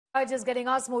Just getting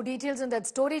us more details on that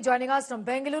story. Joining us from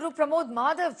Bengaluru, Pramod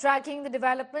Madhav, tracking the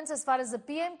developments as far as the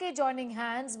PMK joining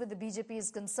hands with the BJP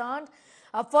is concerned.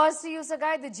 First to you,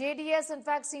 Sagai, the JDS in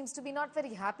fact seems to be not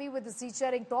very happy with the seat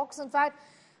sharing talks. In fact,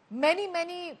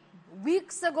 many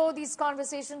weeks ago, these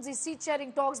conversations, these seat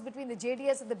sharing talks between the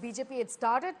JDS and the BJP had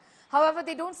started. However,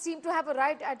 they don't seem to have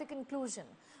arrived at a conclusion.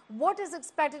 What is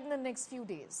expected in the next few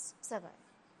days, Sagai?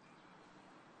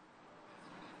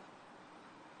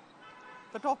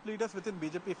 The top leaders within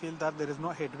BJP feel that there is no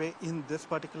headway in this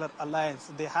particular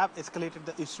alliance. They have escalated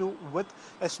the issue with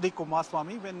HD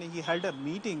Kumaraswamy when he held a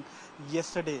meeting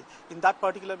yesterday. In that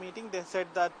particular meeting, they said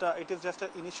that it is just an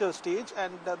initial stage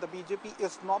and the BJP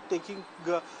is not taking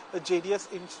JDS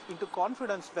into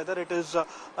confidence whether it is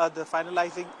the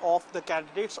finalizing of the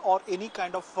candidates or any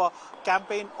kind of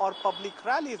campaign or public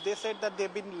rallies. They said that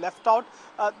they've been left out.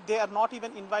 They are not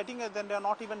even inviting and then they are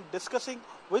not even discussing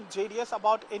with JDS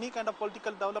about any kind of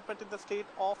political development in the state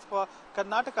of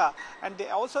Karnataka. And they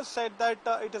also said that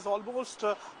it is almost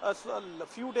a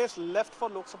few days left for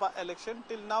Lok Sabha election.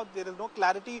 Till now, there is no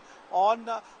clarity on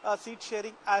seat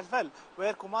sharing as well,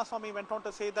 where Kumaraswamy went on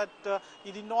to say that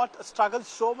he did not struggle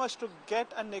so much to get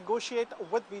and negotiate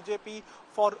with BJP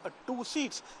for 2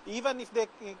 seats. Even if they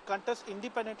contest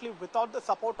independently without the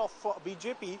support of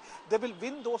BJP, they will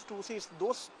win those 2 seats.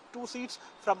 Those 2 seats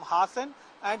from Hassan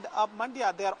and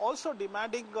Mandya. They are also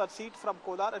demanding a seat from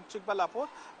Kolar and Chikbalapur,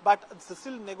 but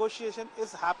still negotiation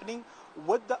is happening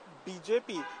with the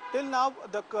BJP. Till now,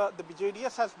 the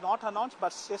JDS has not announced,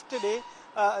 but yesterday,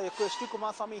 HD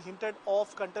Kumaraswamy hinted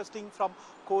of contesting from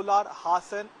Kolar,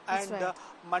 Hassan and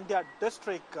Mandya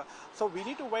district. So we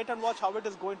need to wait and watch how it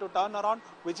is going to turn around.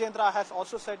 Vijendra has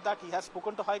also said that he has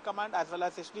spoken to High Command as well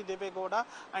as HD Devegowda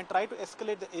and try to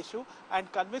escalate the issue and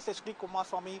convince HD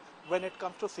Kumaraswamy when it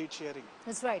comes to seat sharing.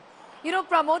 That's right. You know,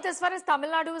 Pramod, as far as Tamil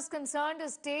Nadu is concerned, a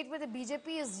state where the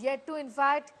BJP is yet to, in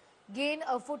fact, gain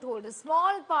a foothold. A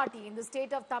small party in the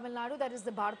state of Tamil Nadu, that is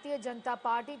the Bharatiya Janata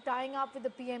Party, tying up with the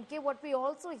PMK. What we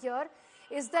also hear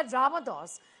is that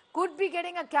Ramadas could be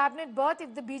getting a cabinet berth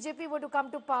if the BJP were to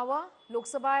come to power, Lok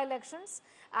Sabha elections.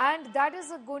 And that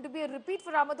is going to be a repeat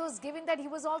for Ramadas, given that he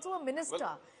was also a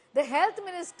minister, the health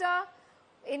minister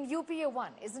in UPA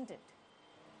 1, isn't it?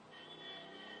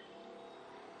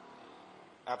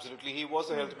 Absolutely. He was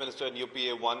the health minister in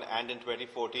UPA 1 and in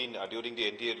 2014 during the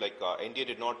NDA, NDA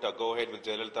did not go ahead with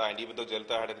Jayalalitha, and even though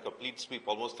Jayalalitha had a complete sweep,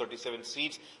 almost 37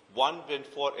 seats, one went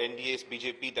for NDA's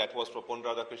BJP, that was for Pon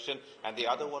Radhakrishnan, and the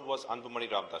other one was Anbumani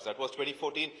Ramdas. That was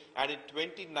 2014, and in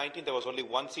 2019 there was only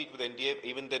one seat with NDA,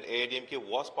 even then AIDMK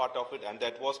was part of it, and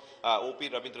that was OP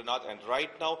Rabindranath. And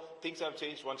right now things have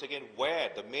changed once again,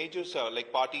 where the major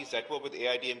parties that were with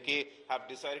AIDMK have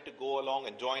decided to go along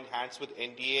and join hands with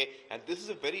NDA, and this is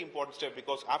a very important step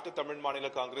because after Tamil Manila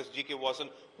Congress, G.K. Vasan,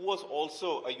 who was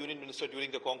also a union minister during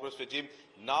the Congress regime,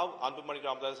 now Anbumani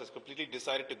Ramdas has completely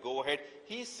decided to go ahead.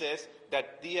 He says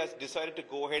that he has decided to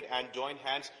go ahead and join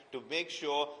hands to make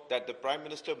sure that the Prime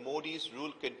Minister Modi's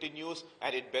rule continues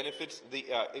and it benefits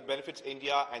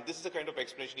India, and this is the kind of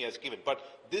explanation he has given. But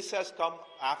this has come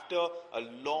after a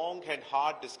long and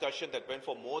hard discussion that went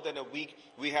for more than a week.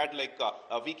 We had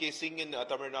V.K. Singh in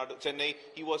Tamil Nadu, Chennai.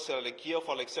 He was here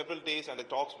for several days, and the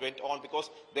talks went on because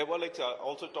there were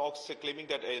also talks claiming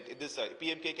that this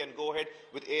PMK can go ahead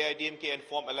with AIDMK and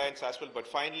form alliance as well. But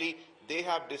finally, they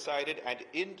have decided, and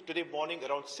in today morning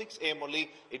around 6 a.m.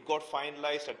 only, it got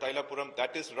finalized at Tailapuram,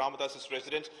 that is Ramadas's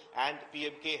residence, and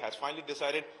PMK has finally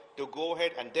decided to go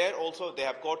ahead, and there also they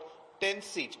have got 10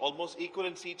 seats, almost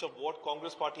equivalent seats of what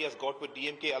Congress party has got with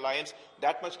DMK alliance,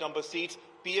 that much number of seats.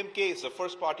 PMK is the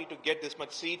first party to get this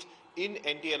much seats in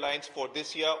ND alliance for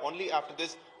this year. Only after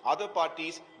this, other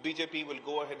parties, BJP will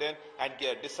go ahead and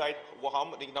decide how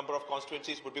many number of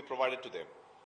constituencies would be provided to them.